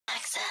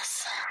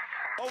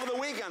Over the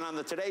weekend on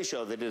the Today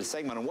Show, they did a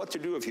segment on what to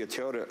do if your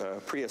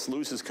Toyota Prius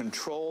loses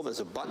control. There's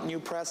a button you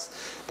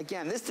press.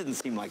 Again, this didn't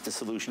seem like the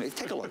solution.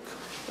 Take a look.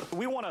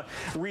 We want to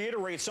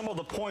reiterate some of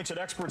the points that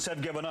experts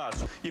have given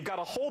us. You've got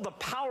to hold the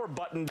power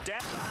button down.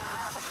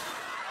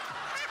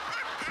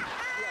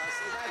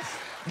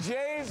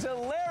 Jay's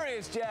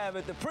hilarious jab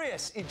at the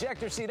Prius.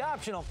 Ejector seat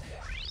optional.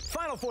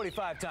 Final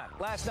 45 time.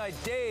 Last night,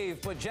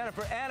 Dave put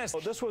Jennifer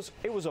Aniston.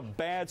 It was a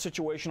bad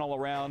situation all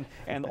around,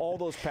 and all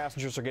those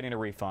passengers are getting a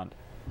refund.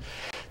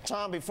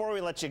 Tom, before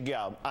we let you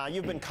go,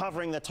 you've been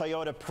covering the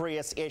Toyota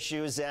Prius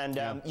issues,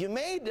 and you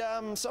made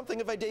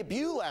something of a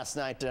debut last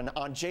night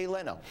on Jay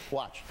Leno.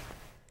 Watch.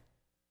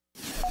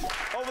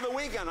 Over the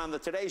weekend on the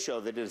Today Show,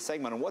 they did a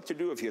segment on what to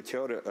do if your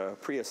Toyota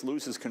Prius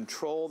loses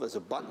control. There's a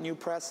button you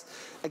press.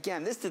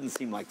 Again, this didn't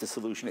seem like the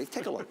solution.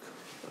 Take a look.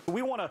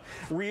 We want to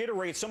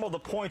reiterate some of the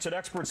points that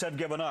experts have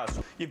given us.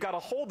 You've got to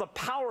hold the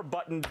power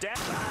button down.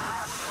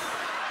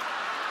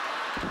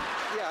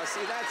 Yeah,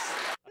 see, that's...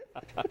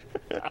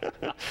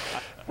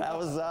 That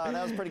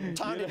was pretty.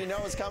 Tom, did you know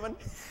it was coming?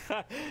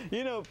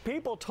 You know,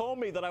 people told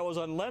me that I was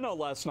on Leno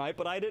last night,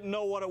 but I didn't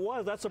know what it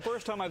was. That's the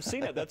first time I've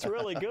seen it. That's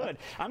really good.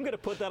 I'm going to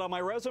put that on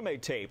my resume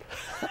tape.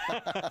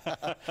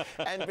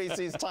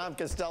 NBC's Tom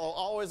Costello,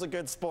 always a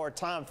good sport.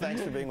 Tom,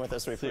 thanks for being with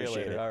us. We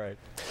appreciate it. All right.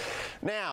 Now.